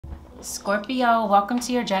Scorpio, welcome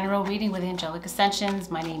to your general reading with Angelic Ascensions.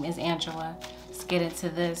 My name is Angela. Let's get into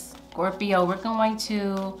this. Scorpio, we're going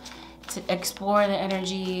to explore the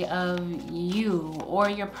energy of you or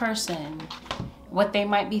your person, what they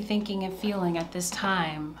might be thinking and feeling at this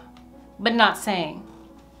time, but not saying.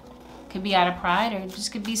 Could be out of pride or it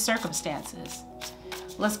just could be circumstances.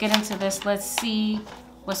 Let's get into this. Let's see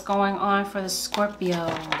what's going on for the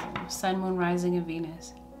Scorpio, Sun, Moon, Rising, and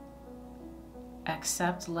Venus.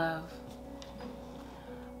 Accept love.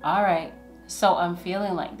 All right, so I'm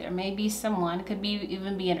feeling like there may be someone, it could be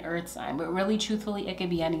even be an earth sign, but really truthfully it could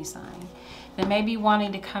be any sign that may be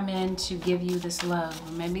wanting to come in to give you this love.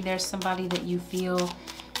 Or maybe there's somebody that you feel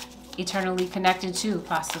eternally connected to,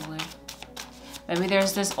 possibly. Maybe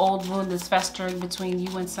there's this old wound that's festering between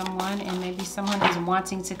you and someone, and maybe someone is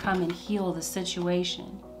wanting to come and heal the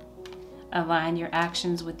situation. Align your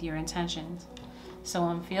actions with your intentions. So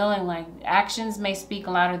I'm feeling like actions may speak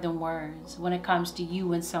louder than words when it comes to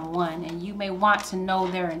you and someone, and you may want to know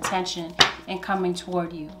their intention in coming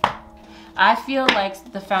toward you. I feel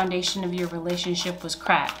like the foundation of your relationship was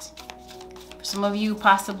cracked. For some of you,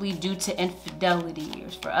 possibly due to infidelity,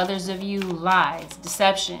 or for others of you, lies,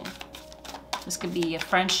 deception. This could be a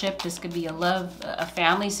friendship, this could be a love, a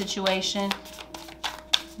family situation.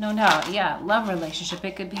 No, yeah, love relationship.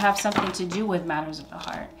 It could have something to do with matters of the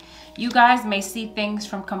heart. You guys may see things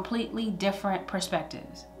from completely different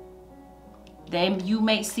perspectives. You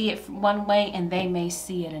may see it one way and they may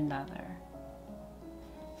see it another.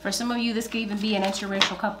 For some of you, this could even be an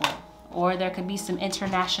interracial couple, or there could be some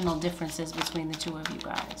international differences between the two of you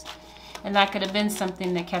guys. And that could have been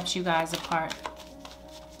something that kept you guys apart,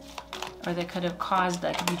 or that could have caused,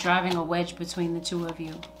 that could be driving a wedge between the two of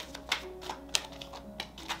you.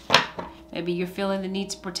 Maybe you're feeling the need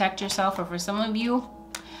to protect yourself, or for some of you,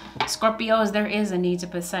 Scorpios, there is a need to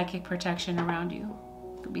put psychic protection around you.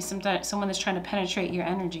 It could be someone that's trying to penetrate your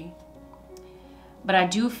energy. But I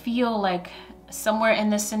do feel like somewhere in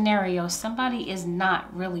this scenario, somebody is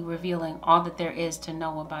not really revealing all that there is to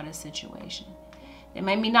know about a situation. They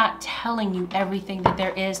may be not telling you everything that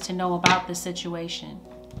there is to know about the situation.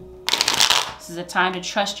 This is a time to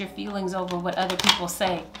trust your feelings over what other people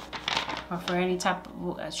say. Or for any type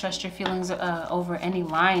of, trust your feelings over any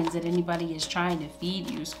lines that anybody is trying to feed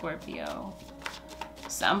you, Scorpio.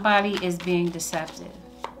 Somebody is being deceptive.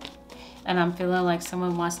 And I'm feeling like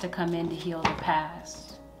someone wants to come in to heal the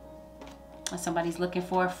past. And somebody's looking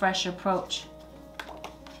for a fresh approach.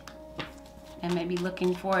 And maybe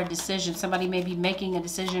looking for a decision. Somebody may be making a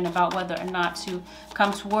decision about whether or not to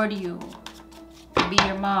come toward you. Be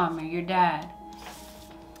your mom or your dad.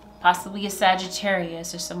 Possibly a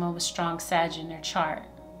Sagittarius or someone with strong Sag in their chart.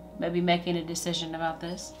 Maybe making a decision about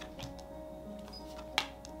this.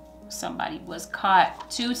 Somebody was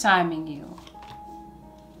caught two-timing you.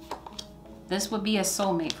 This would be a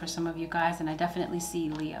soulmate for some of you guys, and I definitely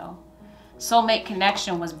see Leo. Soulmate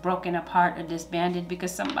connection was broken apart or disbanded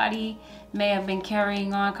because somebody may have been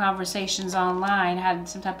carrying on conversations online, had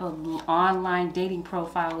some type of online dating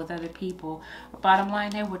profile with other people. Bottom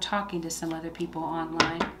line, they were talking to some other people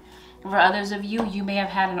online. For others of you, you may have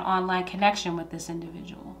had an online connection with this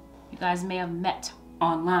individual. You guys may have met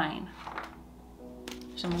online.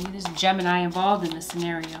 Some of you, there's Gemini involved in this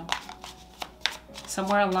scenario.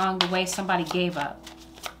 Somewhere along the way, somebody gave up.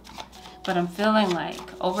 But I'm feeling like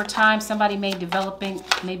over time, somebody may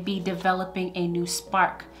be developing a new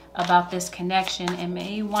spark about this connection and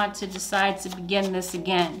may want to decide to begin this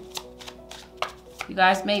again. You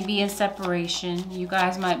guys may be in separation. You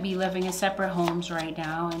guys might be living in separate homes right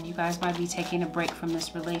now, and you guys might be taking a break from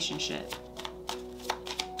this relationship.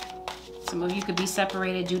 Some of you could be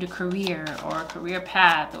separated due to career or a career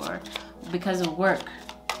path or because of work.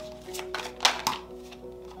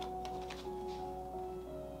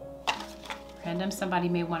 Random, somebody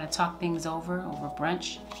may want to talk things over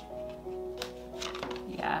brunch.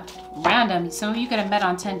 Yeah, random. Some of you could have met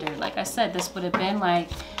on Tinder. Like I said, this would have been like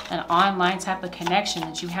an online type of connection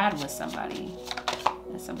that you had with somebody.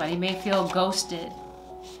 And somebody may feel ghosted.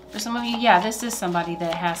 For some of you, yeah, this is somebody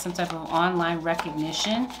that has some type of online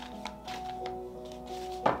recognition.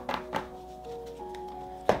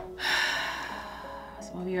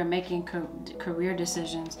 Some of you are making career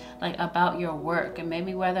decisions like about your work and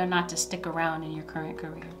maybe whether or not to stick around in your current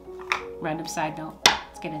career. Random side note.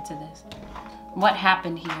 Let's get into this. What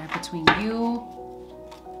happened here between you,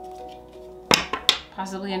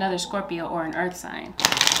 possibly another Scorpio or an earth sign,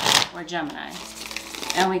 or Gemini?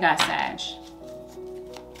 And we got Sag.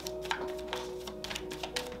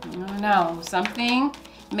 I don't know. Something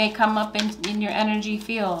may come up in your energy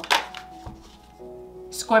field.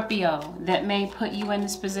 Scorpio, that may put you in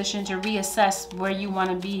this position to reassess where you want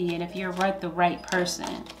to be and if you're the right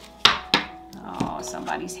person. Oh,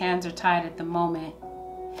 somebody's hands are tied at the moment.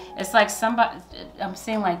 It's like somebody, I'm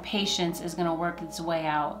saying like patience is going to work its way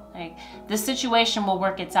out. Like this situation will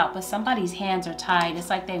work its out, but somebody's hands are tied. It's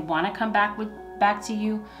like they want to come back to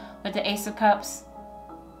you with the Ace of Cups.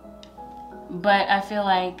 But I feel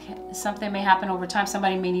like something may happen over time.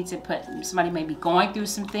 Somebody may be going through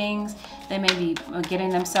some things. They may be getting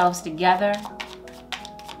themselves together.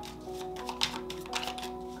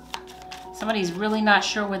 Somebody's really not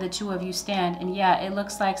sure where the two of you stand. And yeah, it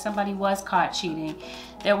looks like somebody was caught cheating.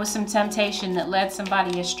 There was some temptation that led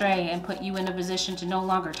somebody astray and put you in a position to no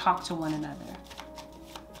longer talk to one another.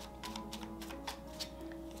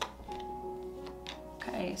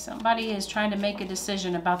 Okay, somebody is trying to make a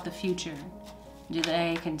decision about the future. Do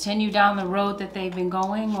they continue down the road that they've been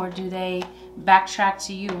going, or do they backtrack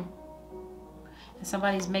to you? And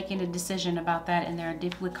somebody's making a decision about that, and they're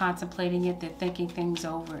deeply contemplating it. They're thinking things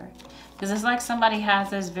over. Because it's like somebody has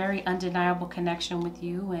this very undeniable connection with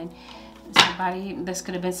you, and this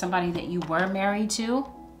could have been somebody that you were married to,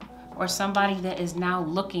 or somebody that is now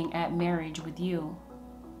looking at marriage with you,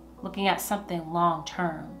 looking at something long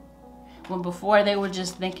term. When before they were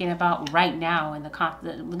just thinking about right now and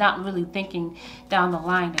not really thinking down the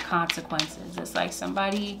line the consequences. It's like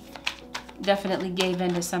somebody definitely gave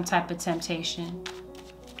in to some type of temptation.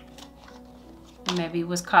 Maybe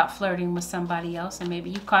was caught flirting with somebody else, and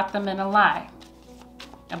maybe you caught them in a lie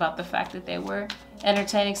about the fact that they were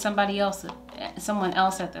entertaining someone else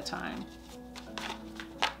at the time.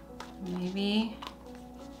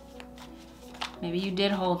 Maybe you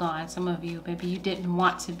did hold on, some of you. Maybe you didn't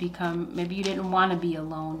want to be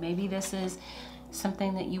alone. Maybe this is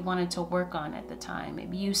something that you wanted to work on at the time.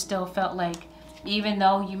 Maybe you still felt like, even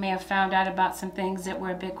though you may have found out about some things that were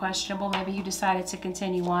a bit questionable, maybe you decided to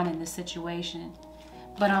continue on in this situation.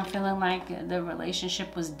 But I'm feeling like the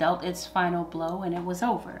relationship was dealt its final blow and it was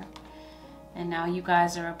over. And now you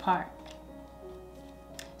guys are apart.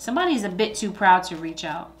 Somebody's a bit too proud to reach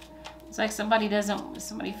out. It's like somebody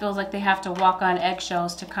feels like they have to walk on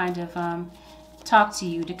eggshells to kind of talk to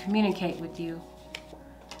you, to communicate with you.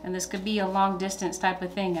 And this could be a long distance type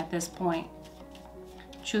of thing at this point.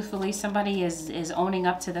 Truthfully, somebody is owning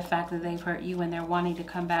up to the fact that they've hurt you, and they're wanting to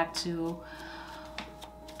come back to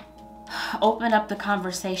open up the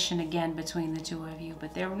conversation again between the two of you.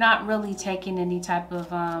 But they're not really taking any type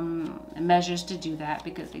of measures to do that,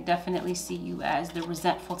 because they definitely see you as the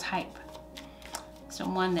resentful type.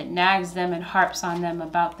 Someone that nags them and harps on them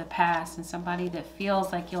about the past, and somebody that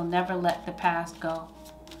feels like you'll never let the past go.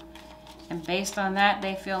 And based on that,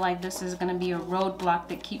 they feel like this is going to be a roadblock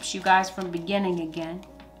that keeps you guys from beginning again.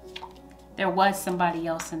 There was somebody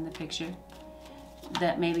else in the picture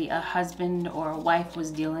that maybe a husband or a wife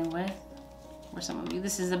was dealing with. For some of you,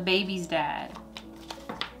 this is a baby's dad.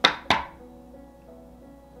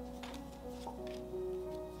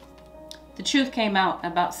 The truth came out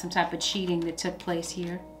about some type of cheating that took place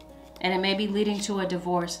here. And it may be leading to a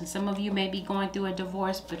divorce. And some of you may be going through a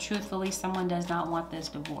divorce, but truthfully, someone does not want this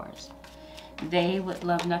divorce. They would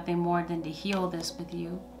love nothing more than to heal this with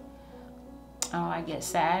you. Oh, I get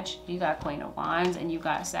Sag. You got Queen of Wands, and you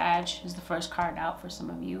got Sag is the first card out for some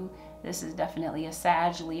of you. This is definitely a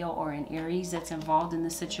Sag, Leo, or an Aries that's involved in the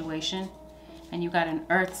situation. And you got an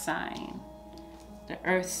Earth sign. The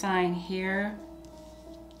Earth sign here.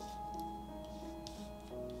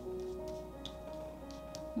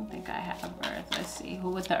 I don't think I have Earth. Let's see.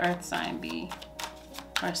 Who would the Earth sign be?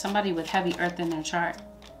 Or somebody with heavy Earth in their chart.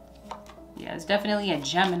 Yeah, it's definitely a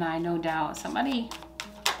Gemini, no doubt. Somebody.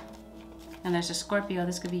 And there's a Scorpio.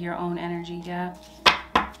 This could be your own energy, yeah.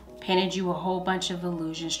 Painted you a whole bunch of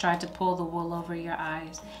illusions. Tried to pull the wool over your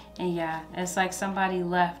eyes. And yeah, it's like somebody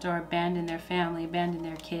left or abandoned their family, abandoned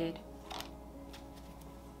their kid.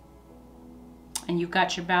 And you've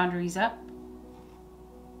got your boundaries up.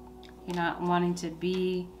 You're not wanting to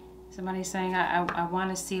be, somebody's saying, I want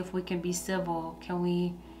to see if we can be civil. Can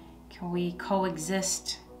we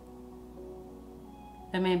coexist?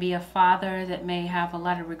 There may be a father that may have a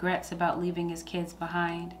lot of regrets about leaving his kids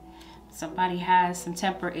behind. Somebody has some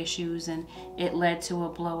temper issues and it led to a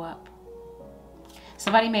blow up.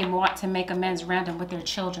 Somebody may want to make amends random with their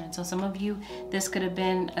children. So some of you, this could have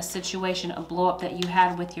been a situation, a blow up that you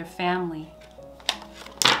had with your family.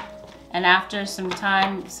 And after some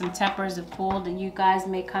time, some tempers have cooled, and you guys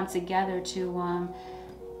may come together to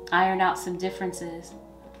iron out some differences.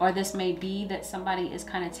 Or this may be that somebody is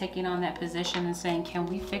kind of taking on that position and saying, can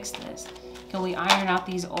we fix this? Can we iron out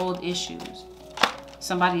these old issues?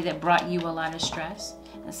 Somebody that brought you a lot of stress,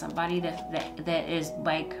 and somebody that is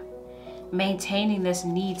like maintaining this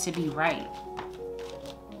need to be right.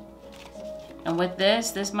 And with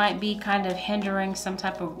this might be kind of hindering some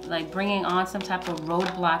type of, like bringing on some type of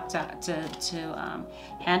roadblock to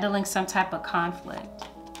handling some type of conflict.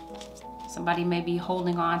 Somebody may be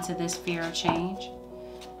holding on to this fear of change.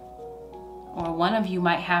 Or one of you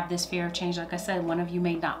might have this fear of change. Like I said, one of you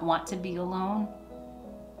may not want to be alone.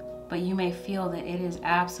 But you may feel that it is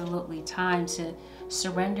absolutely time to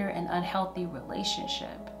surrender an unhealthy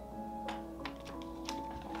relationship.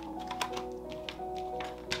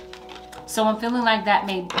 So I'm feeling like that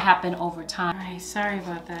may happen over time. All right, sorry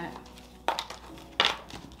about that.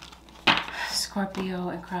 Scorpio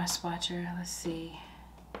and cross watcher, let's see.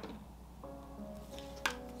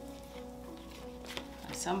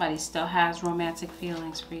 Somebody still has romantic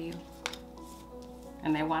feelings for you.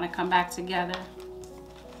 And they want to come back together.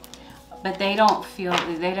 But they don't feel,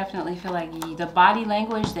 they definitely feel like the body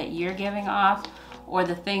language that you're giving off or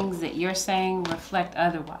the things that you're saying reflect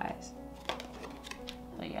otherwise.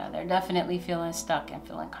 So yeah, they're definitely feeling stuck and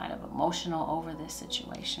feeling kind of emotional over this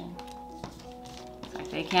situation. It's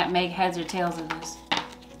like they can't make heads or tails of this.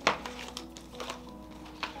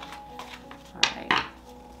 All right.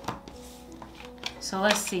 So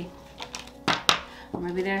let's see.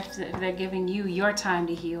 Maybe they're giving you your time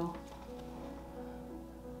to heal.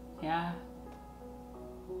 Yeah.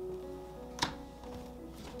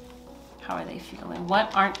 How are they feeling?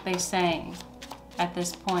 What aren't they saying at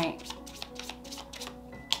this point?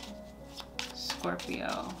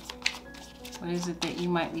 Scorpio. What is it that you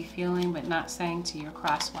might be feeling but not saying to your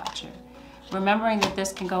cross watcher? Remembering that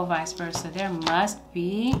this can go vice versa. There must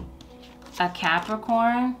be a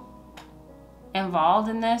Capricorn involved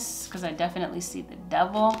in this, because I definitely see the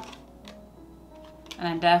devil. And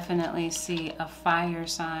I definitely see a fire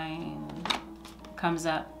sign comes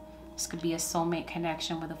up. This could be a soulmate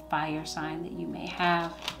connection with a fire sign that you may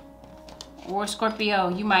have. Or Scorpio,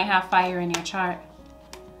 you might have fire in your chart.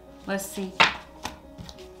 Let's see.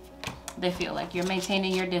 They feel like you're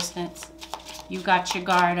maintaining your distance. You got your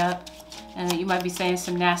guard up. And you might be saying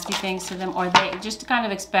some nasty things to them. Or they just kind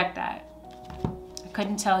of expect that. I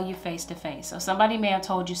couldn't tell you face to face. So somebody may have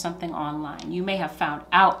told you something online. You may have found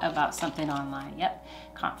out about something online. Yep.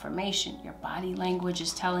 Confirmation. Your body language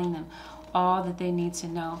is telling them all that they need to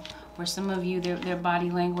know. Or some of you, their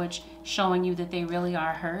body language showing you that they really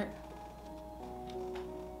are hurt.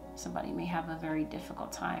 Somebody may have a very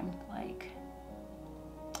difficult time, like,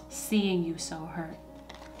 seeing you so hurt.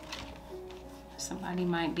 Somebody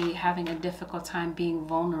might be having a difficult time being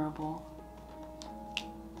vulnerable.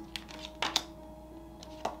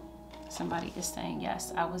 Somebody is saying,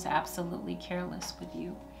 yes, I was absolutely careless with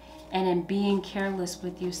you. And in being careless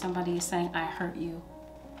with you, somebody is saying, I hurt you.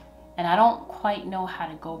 And I don't quite know how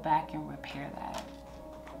to go back and repair that.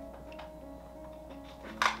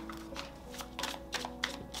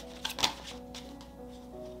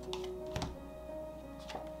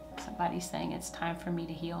 Somebody's saying it's time for me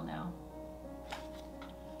to heal now.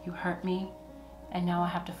 You hurt me, and now I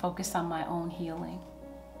have to focus on my own healing.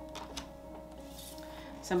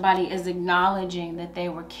 Somebody is acknowledging that they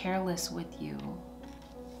were careless with you.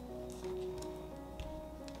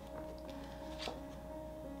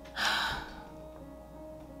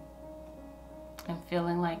 I'm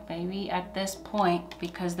feeling like maybe at this point,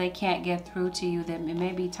 because they can't get through to you, that it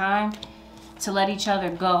may be time to let each other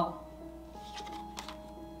go.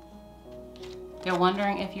 They're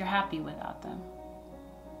wondering if you're happy without them.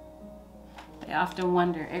 They often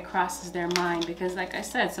wonder. It crosses their mind because, like I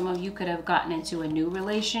said, some of you could have gotten into a new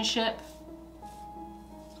relationship.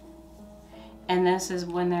 And this is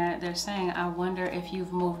when they're saying, I wonder if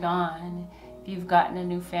you've moved on, if you've gotten a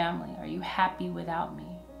new family. Are you happy without me?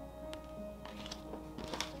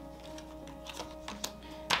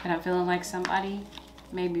 And I'm feeling like somebody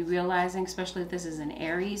may be realizing, especially if this is an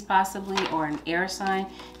Aries possibly, or an air sign,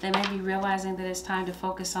 they may be realizing that it's time to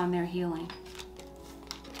focus on their healing.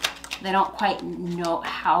 They don't quite know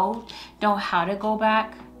how to go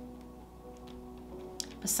back.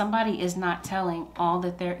 But somebody is not telling all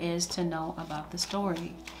that there is to know about the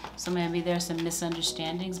story. So maybe there's some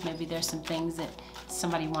misunderstandings. Maybe there's some things that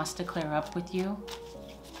somebody wants to clear up with you.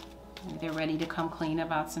 Maybe they're ready to come clean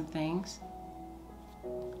about some things.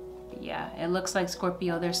 Yeah, it looks like,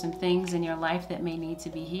 Scorpio, there's some things in your life that may need to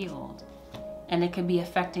be healed. And it could be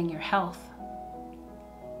affecting your health.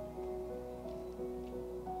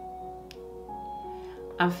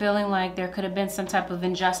 I'm feeling like there could have been some type of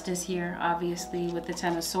injustice here, obviously, with the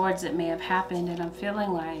Ten of Swords that may have happened. And I'm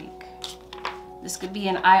feeling like this could be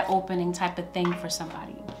an eye-opening type of thing for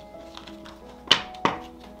somebody.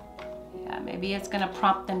 Yeah, maybe it's going to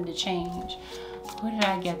prompt them to change. Who did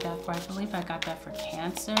I get that for? I believe I got that for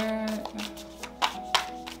Cancer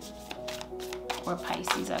or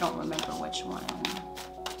Pisces. I don't remember which one.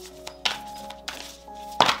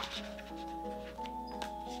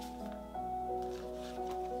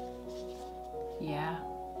 Yeah.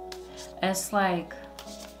 It's like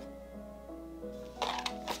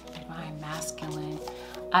divine masculine.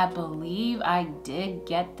 I believe I did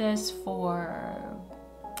get this for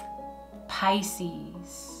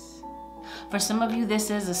Pisces. For some of you, this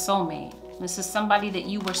is a soulmate. This is somebody that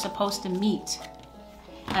you were supposed to meet.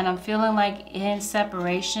 And I'm feeling like in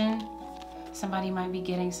separation, somebody might be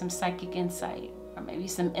getting some psychic insight, or maybe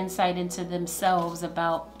some insight into themselves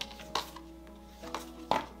about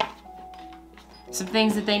some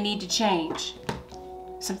things that they need to change,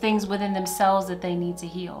 some things within themselves that they need to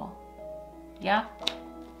heal. Yeah?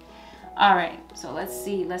 All right, so let's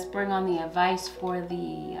see. Let's bring on the advice for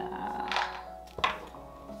the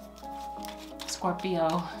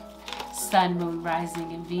Scorpio, Sun, Moon,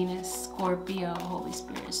 Rising, and Venus. Scorpio, Holy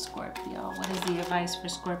Spirit, Scorpio. What is the advice for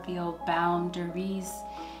Scorpio? Boundaries.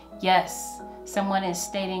 Yes, someone is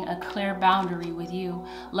stating a clear boundary with you.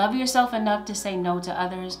 Love yourself enough to say no to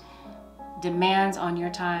others' demands on your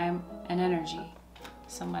time and energy.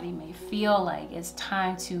 Somebody may feel like it's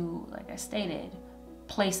time to, like I stated,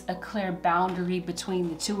 place a clear boundary between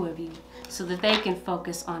the two of you so that they can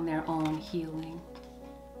focus on their own healing.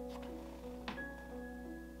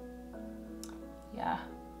 Yeah.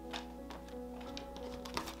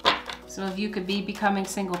 Some of you could be becoming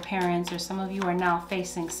single parents, or some of you are now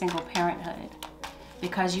facing single parenthood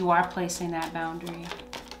because you are placing that boundary.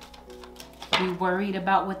 Be worried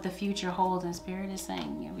about what the future holds, and Spirit is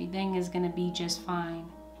saying everything is going to be just fine.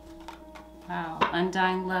 Wow.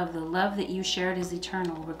 Undying love. The love that you shared is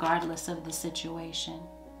eternal regardless of the situation.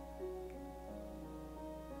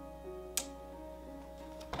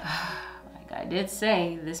 Like I did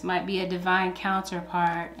say, this might be a divine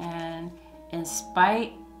counterpart, and in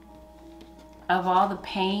spite of all the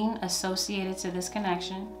pain associated to this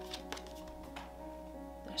connection,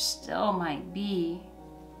 there still might be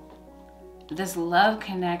this love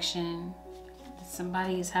connection that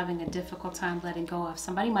somebody is having a difficult time letting go of.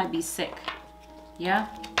 Somebody might be sick. Yeah?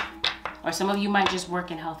 Or some of you might just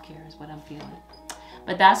work in healthcare is what I'm feeling.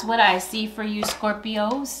 But that's what I see for you,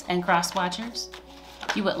 Scorpios and cross watchers.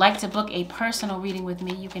 If you would like to book a personal reading with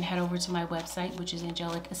me, you can head over to my website, which is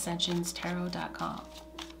AngelicAscensionsTarot.com.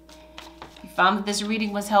 If you found that this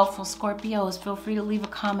reading was helpful, Scorpios, feel free to leave a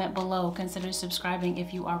comment below. Consider subscribing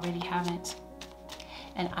if you already haven't.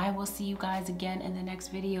 And I will see you guys again in the next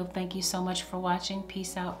video. Thank you so much for watching.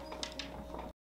 Peace out.